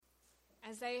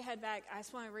as they head back, I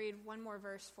just want to read one more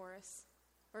verse for us.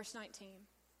 Verse 19.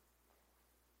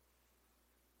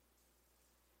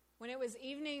 When it was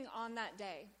evening on that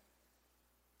day,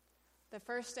 the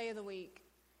first day of the week,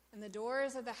 and the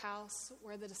doors of the house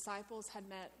where the disciples had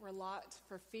met were locked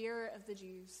for fear of the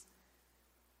Jews,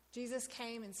 Jesus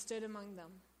came and stood among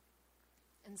them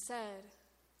and said,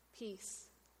 "Peace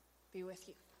be with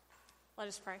you." Let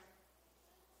us pray.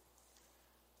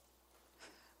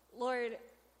 Lord,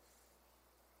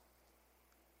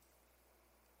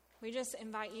 we just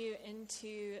invite you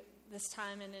into this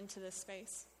time and into this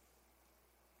space.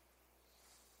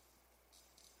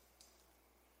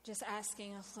 Just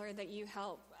asking, Lord, that you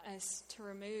help us to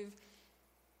remove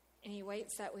any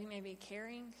weights that we may be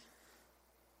carrying,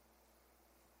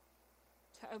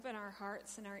 to open our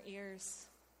hearts and our ears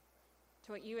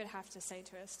to what you would have to say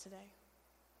to us today.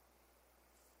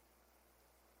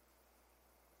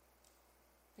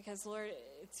 Because, Lord,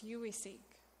 it's you we seek.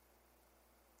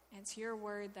 It's your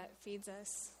word that feeds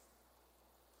us.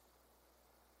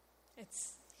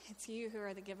 It's you who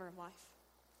are the giver of life.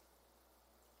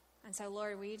 And so,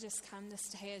 Lord, we just come this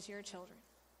day as your children,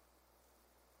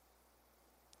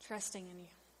 trusting in you.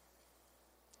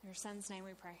 In your Son's name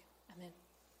we pray. Amen.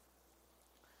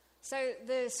 So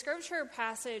the scripture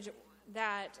passage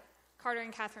that Carter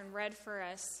and Catherine read for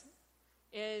us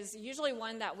is usually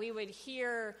one that we would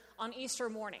hear on Easter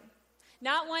morning.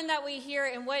 Not one that we hear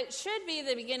in what should be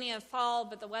the beginning of fall,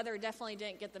 but the weather definitely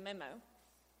didn't get the memo.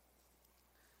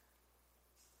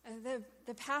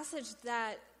 The passage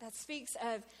that speaks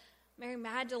of Mary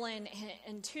Magdalene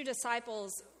and two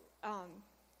disciples,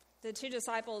 the two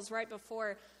disciples right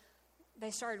before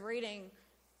they started reading,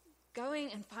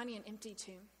 going and finding an empty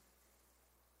tomb.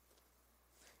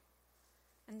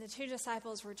 And the two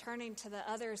disciples returning to the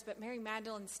others, but Mary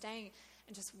Magdalene staying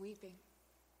and just weeping.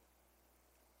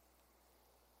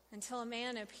 Until a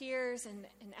man appears and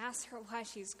asks her why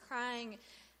she's crying.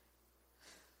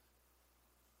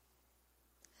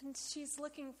 And she's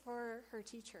looking for her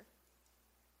teacher,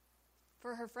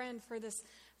 for her friend, for this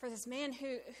man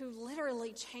who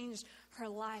literally changed her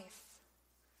life.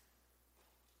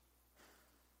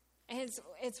 And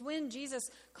it's when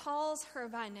Jesus calls her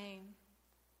by name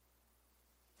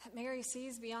that Mary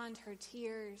sees beyond her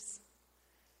tears.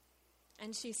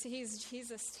 And she sees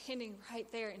Jesus standing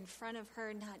right there in front of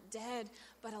her, not dead,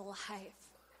 but alive.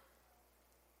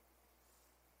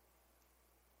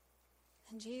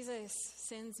 And Jesus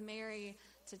sends Mary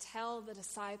to tell the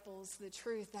disciples the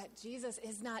truth that Jesus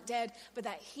is not dead, but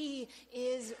that he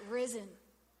is risen.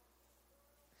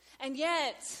 And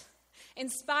yet, in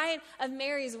spite of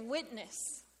Mary's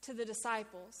witness to the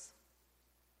disciples,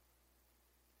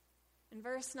 in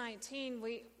verse 19,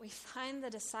 we find the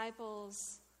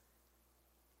disciples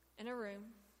in a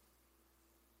room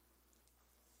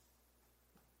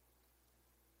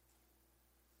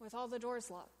with all the doors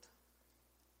locked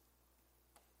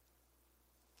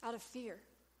out of fear.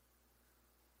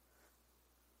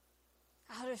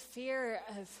 Out of fear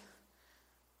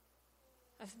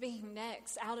of being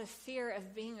next, out of fear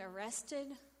of being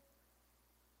arrested,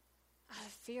 out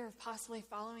of fear of possibly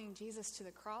following Jesus to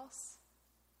the cross,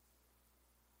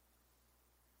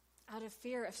 out of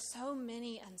fear of so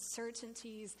many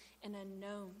uncertainties and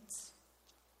unknowns.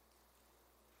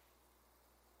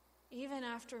 Even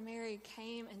after Mary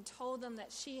came and told them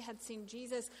that she had seen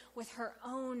Jesus with her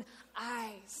own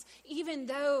eyes, even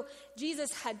though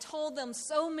Jesus had told them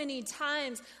so many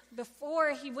times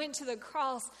before he went to the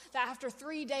cross that after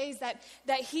 3 days that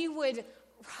he would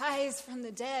rise from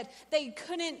the dead, they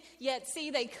couldn't yet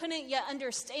see, they couldn't yet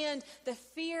understand. The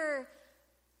fear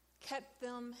kept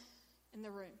them in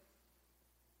the room.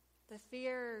 The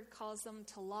fear caused them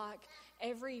to lock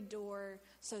every door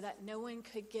so that no one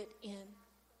could get in.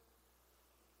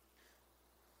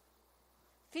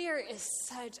 Fear is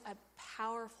such a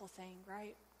powerful thing,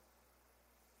 right?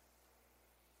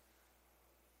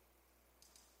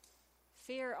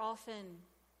 Fear often,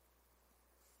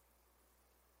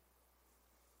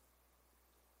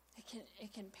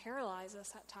 it can paralyze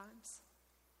us at times.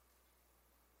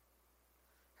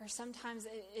 Or sometimes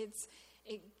it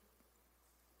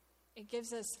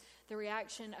gives us the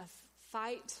reaction of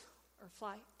fight or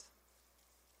flight,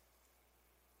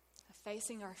 of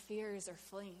facing our fears or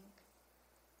fleeing.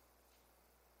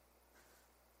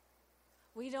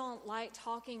 We don't like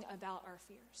talking about our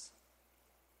fears.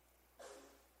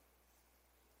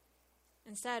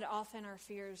 Instead, often our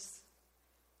fears,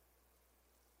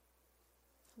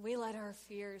 we let our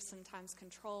fears sometimes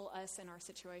control us and our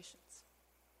situations.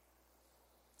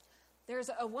 There's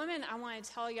a woman I want to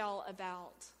tell y'all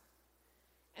about,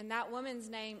 and that woman's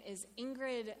name is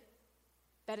Ingrid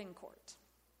Betancourt.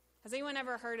 Has anyone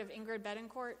ever heard of Ingrid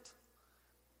Betancourt?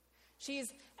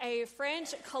 She's a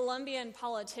French Colombian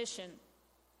politician,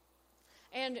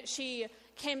 and she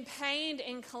campaigned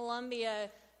in Colombia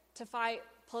to fight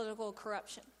political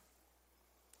corruption.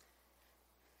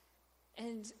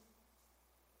 And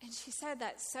she said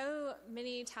that so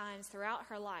many times throughout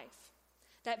her life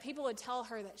that people would tell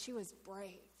her that she was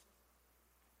brave.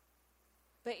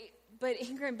 But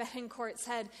Ingrid Betancourt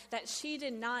said that she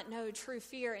did not know true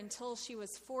fear until she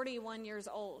was 41 years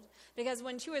old. Because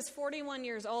when she was 41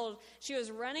 years old, she was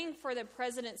running for the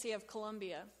presidency of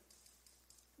Colombia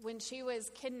when she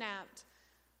was kidnapped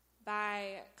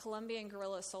by Colombian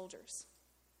guerrilla soldiers.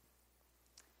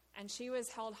 And she was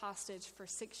held hostage for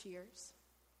 6 years.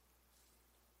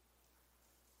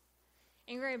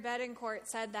 Ingrid Betancourt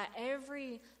said that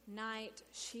every night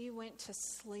she went to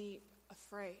sleep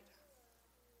afraid.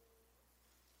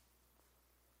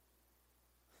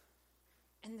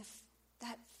 And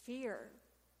that fear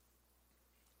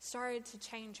started to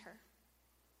change her.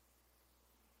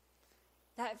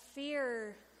 That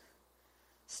fear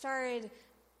started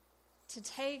to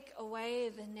take away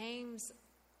the names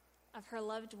of her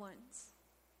loved ones.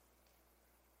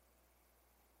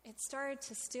 It started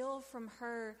to steal from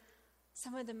her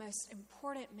some of the most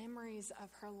important memories of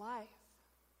her life.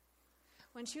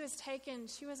 When she was taken,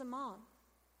 she was a mom.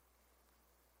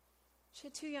 She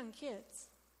had 2 young kids.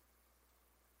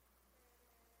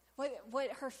 What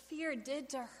her fear did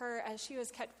to her as she was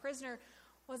kept prisoner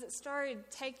was it started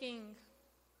taking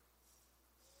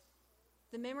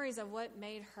the memories of what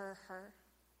made her her.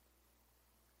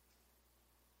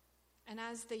 And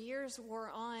as the years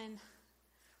wore on,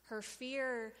 her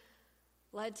fear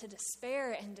led to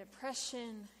despair and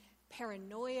depression,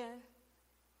 paranoia,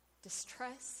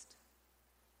 distrust,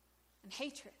 and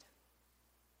hatred.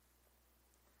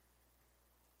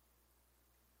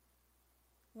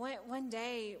 One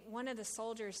day, one of the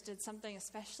soldiers did something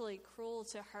especially cruel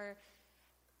to her,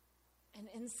 and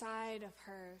inside of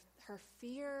her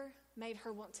fear made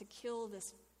her want to kill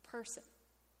this person.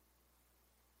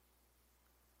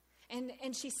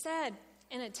 And she said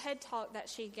in a TED Talk that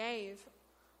she gave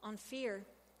on fear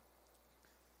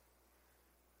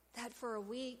that for a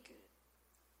week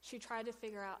she tried to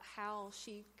figure out how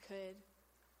she could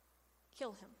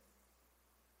kill him.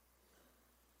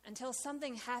 Until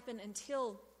something happened,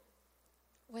 until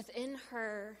within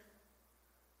her,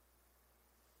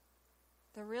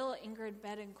 the real Ingrid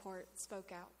Betancourt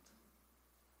spoke out.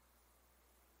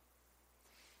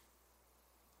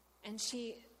 And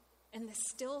she, in the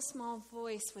still small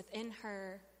voice within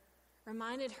her,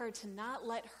 reminded her to not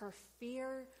let her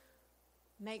fear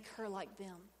make her like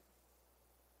them.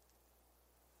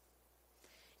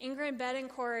 Ingrid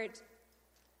Betancourt,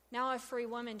 now a free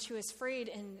woman, she was freed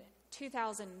in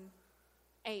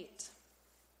 2008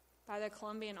 by the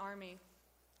Colombian army.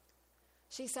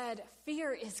 She said,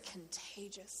 fear is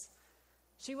contagious.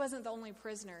 She wasn't the only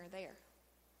prisoner there.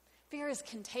 Fear is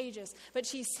contagious. But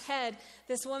she said,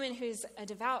 this woman who's a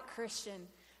devout Christian,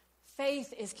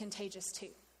 faith is contagious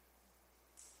too.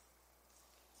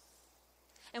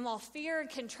 And while fear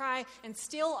can try and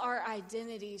steal our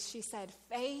identities, she said,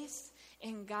 faith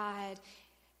in God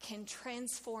can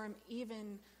transform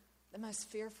even the most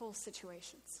fearful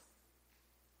situations.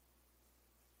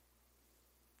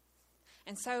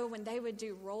 And so when they would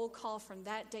do roll call from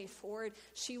that day forward,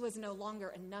 she was no longer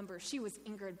a number. She was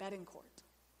Ingrid Betancourt.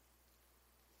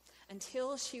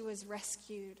 Until she was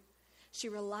rescued, she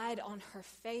relied on her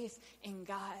faith in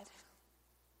God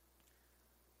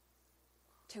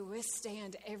to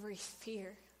withstand every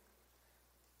fear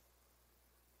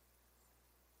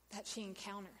that she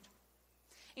encountered.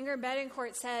 Ingrid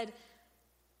Betancourt said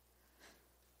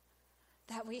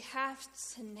that we have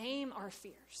to name our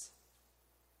fears.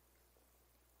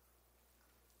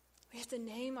 We have to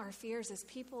name our fears as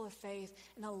people of faith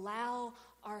and allow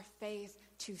our faith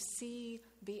to see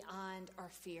beyond our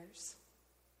fears.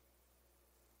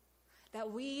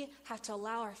 That we have to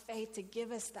allow our faith to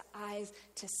give us the eyes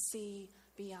to see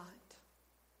beyond.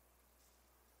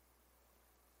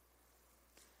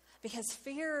 Because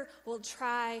fear will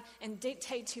try and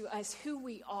dictate to us who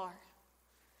we are.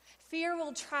 Fear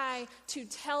will try to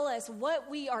tell us what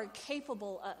we are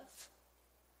capable of.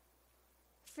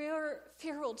 Fear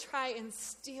will try and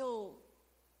steal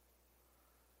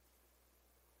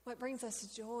what brings us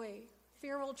joy.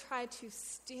 Fear will try to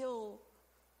steal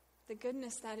the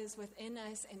goodness that is within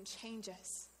us and change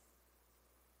us.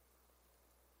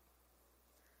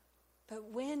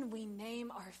 But when we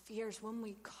name our fears, when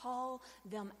we call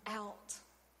them out,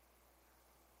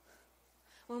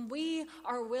 when we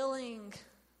are willing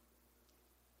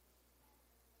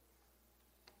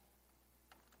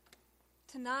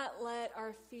To not let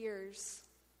our fears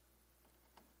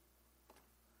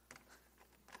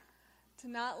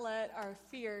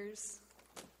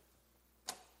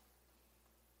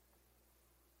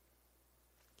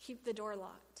keep the door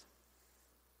locked.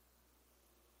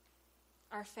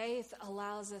 Our faith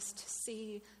allows us to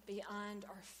see beyond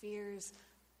our fears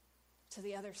to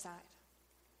the other side.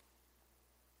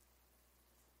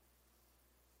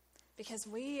 Because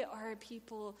we are a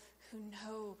people who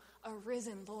know a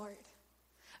risen Lord.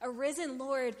 A risen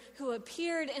Lord who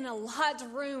appeared in a locked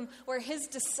room where his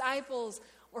disciples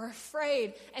were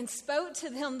afraid and spoke to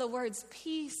them the words,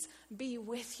 "Peace be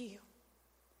with you."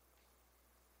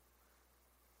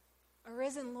 A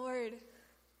risen Lord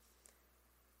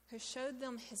who showed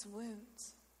them his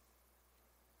wounds.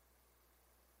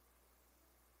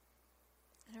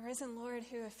 And a risen Lord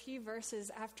who, a few verses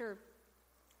after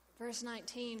verse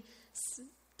 19,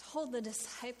 told the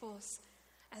disciples,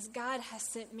 "As God has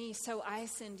sent me, so I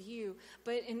send you."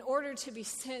 But in order to be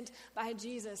sent by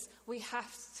Jesus, we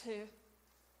have to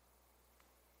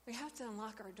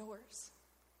unlock our doors.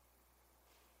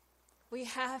 We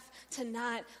have to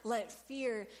not let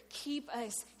fear keep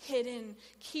us hidden,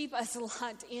 keep us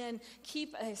locked in,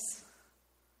 keep us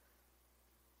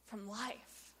from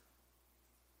life.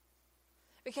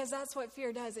 Because that's what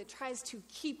fear does. It tries to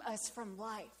keep us from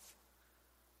life.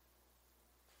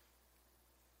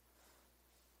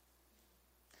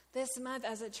 This month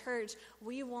as a church,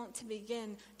 we want to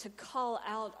begin to call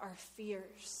out our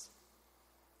fears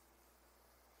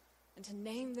and to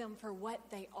name them for what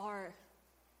they are.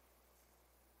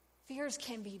 Fears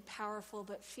can be powerful,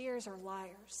 but fears are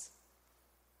liars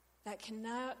that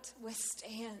cannot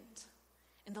withstand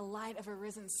in the light of a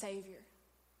risen Savior.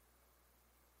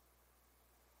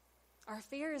 Our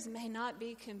fears may not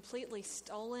be completely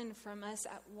stolen from us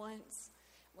at once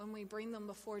when we bring them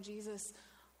before Jesus,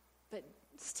 but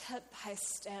step by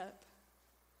step,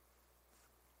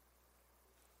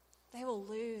 they will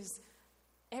lose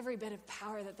every bit of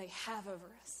power that they have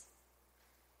over us.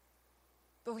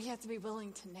 But we have to be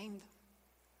willing to name them.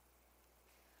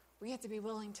 We have to be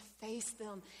willing to face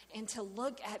them and to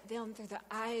look at them through the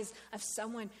eyes of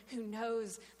someone who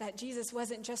knows that Jesus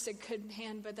wasn't just a good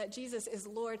man, but that Jesus is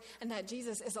Lord and that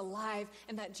Jesus is alive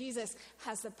and that Jesus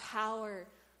has the power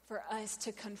for us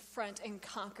to confront and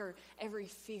conquer every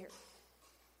fear.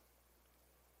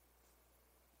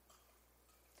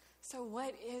 So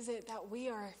what is it that we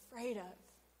are afraid of?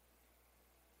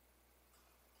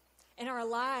 In our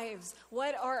lives,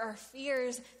 what are our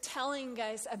fears telling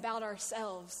us about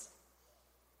ourselves?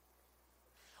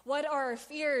 What are our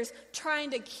fears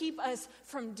trying to keep us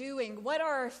from doing? What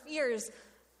are our fears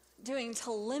doing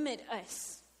to limit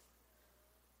us?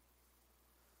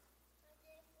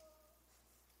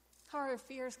 How are our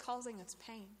fears causing us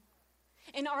pain?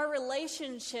 In our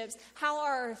relationships, how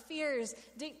are our fears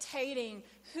dictating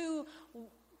who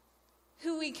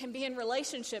we can be in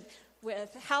relationship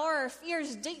with? How are our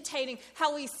fears dictating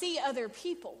how we see other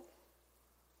people?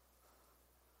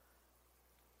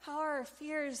 How are our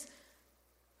fears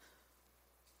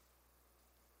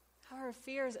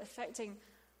affecting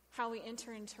how we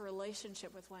enter into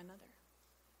relationship with one another?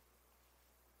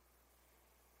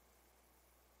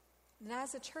 And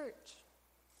as a church,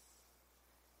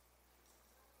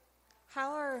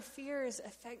 how are our fears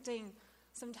affecting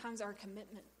sometimes our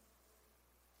commitment?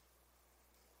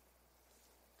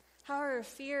 How are our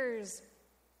fears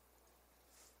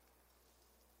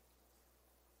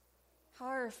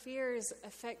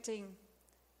affecting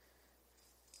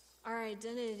our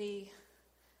identity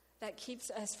that keeps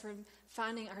us from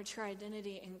finding our true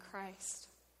identity in Christ?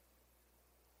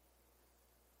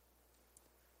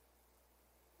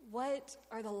 What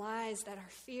are the lies that our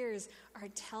fears are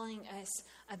telling us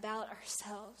about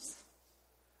ourselves?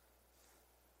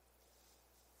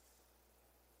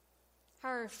 How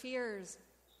are our fears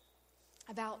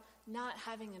about not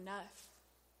having enough?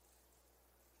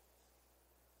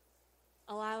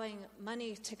 Allowing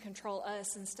money to control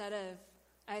us instead of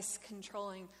us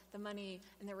controlling the money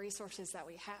and the resources that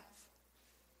we have?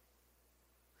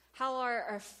 How are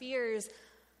our fears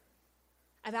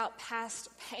about past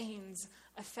pains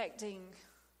affecting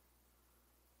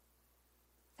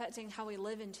how we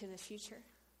live into the future?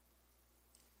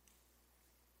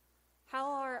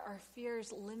 How are our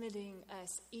fears limiting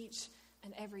us each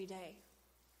and every day?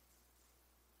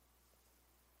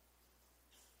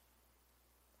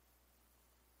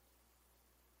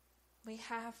 We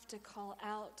have to call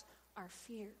out our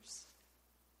fears.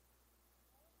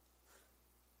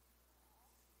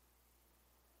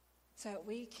 So that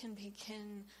we can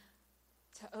begin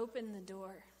to open the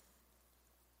door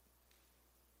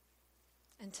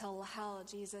and to allow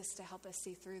Jesus to help us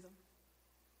see through them.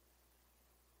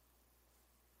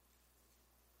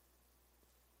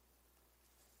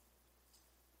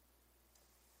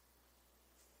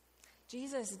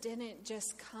 Jesus didn't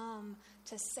just come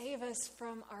to save us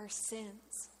from our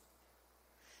sins.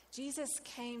 Jesus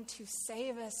came to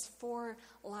save us for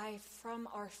life from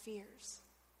our fears,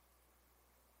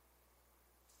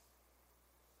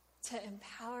 to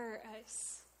empower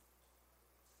us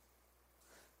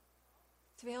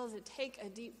to be able to take a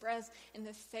deep breath in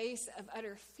the face of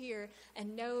utter fear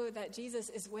and know that Jesus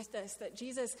is with us, that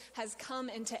Jesus has come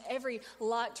into every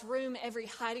locked room, every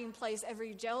hiding place,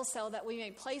 every jail cell that we may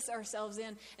place ourselves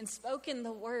in, and spoken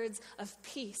the words of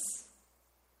peace.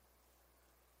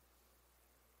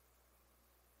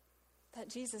 That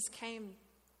Jesus came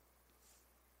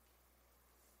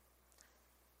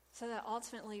so that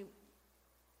ultimately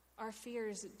our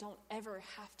fears don't ever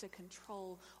have to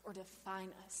control or define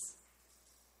us.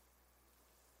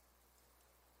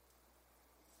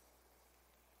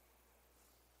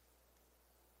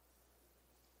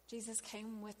 Jesus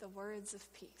came with the words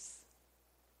of peace.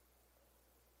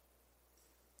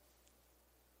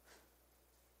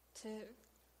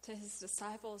 To his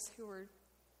disciples who were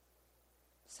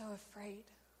so afraid.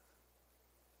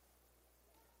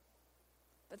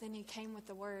 But then he came with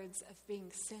the words of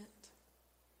being sent.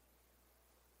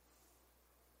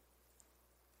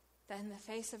 That in the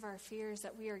face of our fears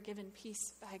that we are given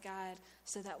peace by God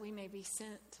so that we may be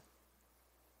sent.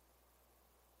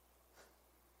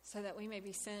 So that we may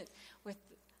be sent with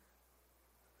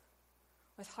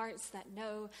hearts that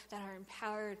know, that are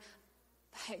empowered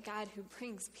by a God who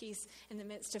brings peace in the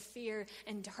midst of fear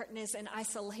and darkness and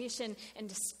isolation and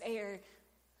despair.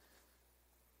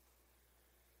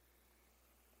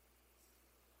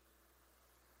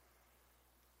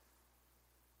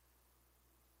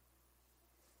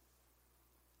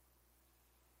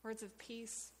 Words of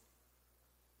peace.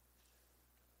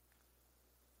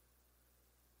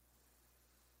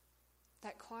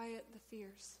 That quiet the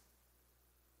fears.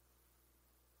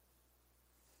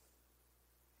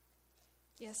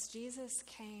 Yes, Jesus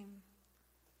came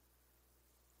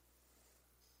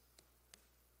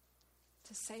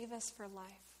to save us for life,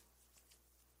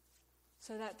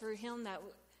 so that through him that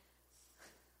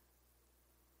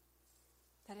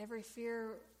every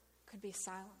fear could be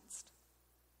silenced,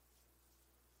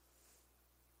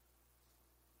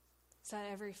 so that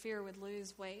every fear would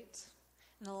lose weight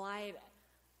in the light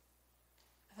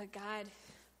of a God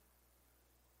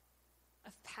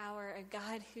of power, a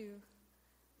God who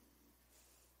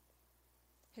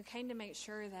came to make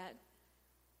sure that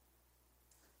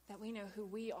we know who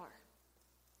we are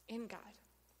in God.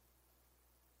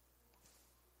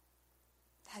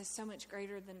 That is so much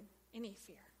greater than any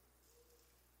fear.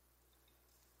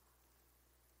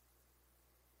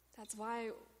 That's why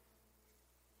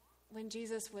when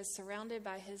Jesus was surrounded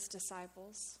by his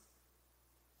disciples,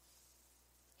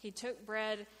 he took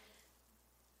bread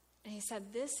and he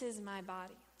said, "This is my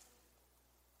body."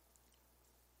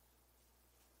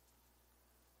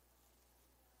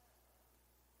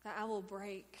 That I will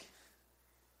break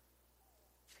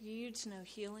for you to know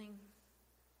healing,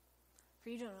 for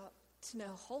you to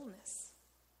know wholeness.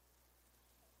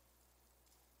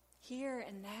 Here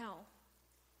and now.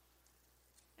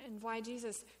 And why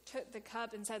Jesus took the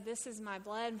cup and said, "This is my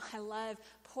blood, my love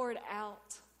poured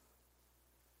out."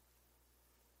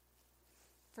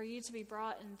 For you to be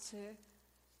brought into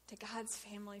God's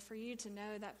family, for you to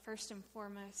know that first and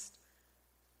foremost,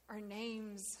 our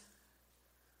names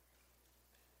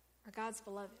are God's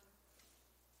beloved.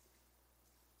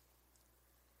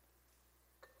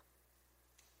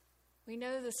 We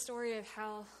know the story of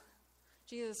how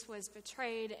Jesus was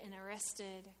betrayed and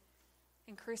arrested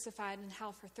and crucified, and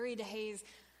how for 3 days it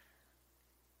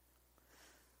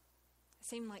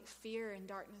seemed like fear and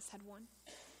darkness had won.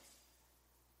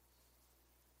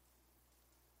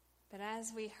 But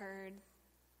as we heard,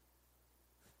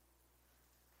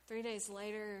 3 days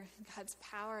later, God's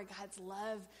power, God's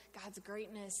love, God's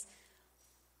greatness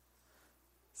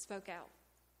spoke out.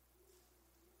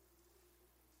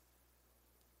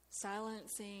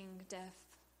 Silencing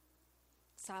death,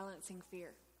 silencing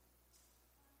fear.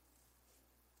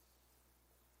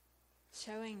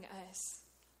 Showing us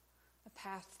a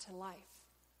path to life,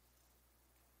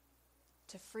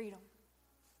 to freedom.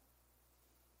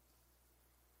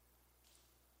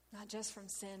 Not just from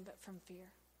sin, but from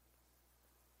fear.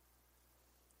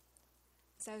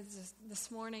 So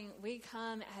this morning, we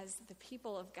come as the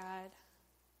people of God,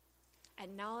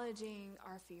 acknowledging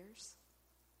our fears,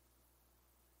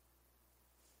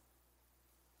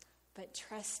 but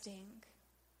trusting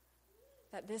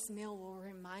that this meal will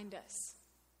remind us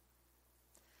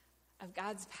of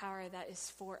God's power that is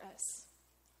for us,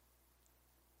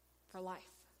 for life.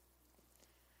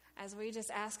 As we just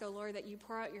ask, O Lord, that you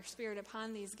pour out your Spirit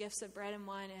upon these gifts of bread and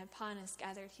wine and upon us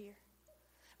gathered here.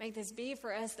 Make this be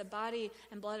for us the body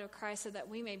and blood of Christ, so that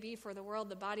we may be for the world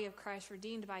the body of Christ,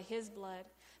 redeemed by his blood.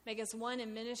 Make us one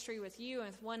in ministry with you and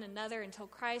with one another until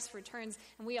Christ returns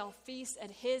and we all feast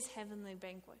at his heavenly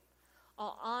banquet.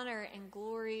 All honor and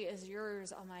glory is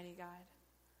yours, Almighty God,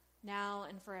 now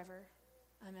and forever.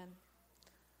 Amen.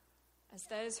 As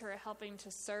those who are helping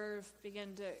to serve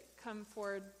begin to come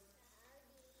forward,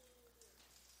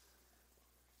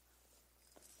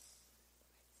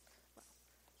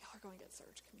 y'all are going to get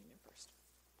served communion first.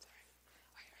 Sorry.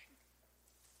 All right.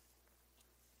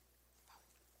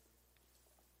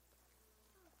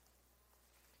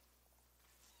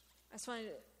 I just wanted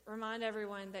to remind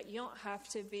everyone that you don't have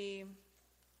to be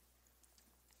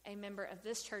a member of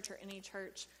this church or any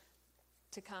church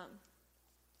to come.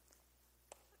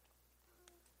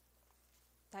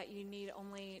 That you need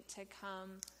only to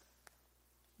come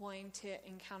wanting to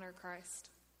encounter Christ.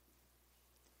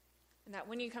 And that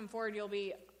when you come forward, you'll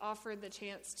be offered the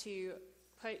chance to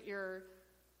put your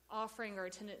offering or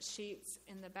attendance sheets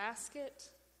in the basket.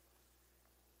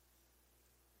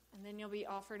 And then you'll be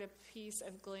offered a piece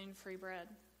of gluten-free bread.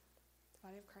 The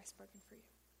body of Christ broken for you.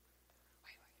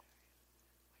 Wait.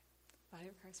 The body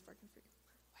of Christ broken for you.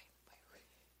 Wait.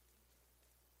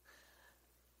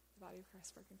 The body of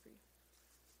Christ broken for you.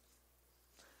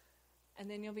 And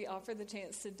then you'll be offered the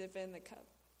chance to dip in the cup.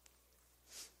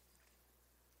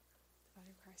 The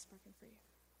body of Christ broken for you.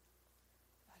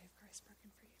 The body of Christ broken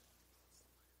for you.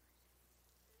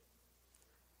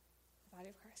 The body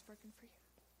of Christ broken for you.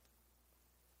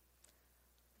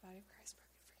 The body of Christ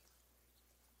broken for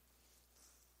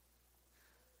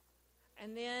you.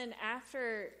 And then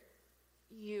after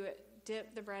you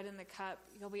dip the bread in the cup,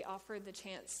 you'll be offered the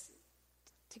chance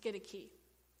to get a key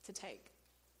to take.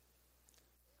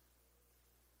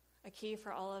 A key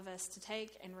for all of us to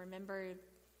take and remember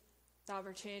the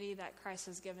opportunity that Christ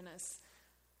has given us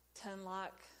to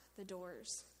unlock the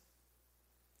doors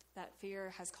that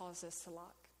fear has caused us to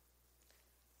lock,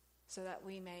 so that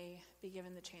we may be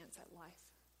given the chance at life.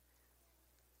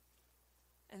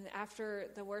 And after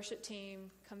the worship team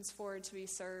comes forward to be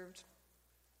served,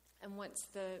 and once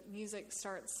the music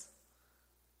starts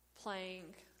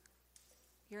playing,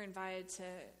 you're invited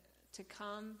to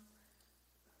come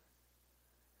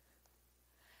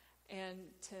and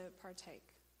to partake.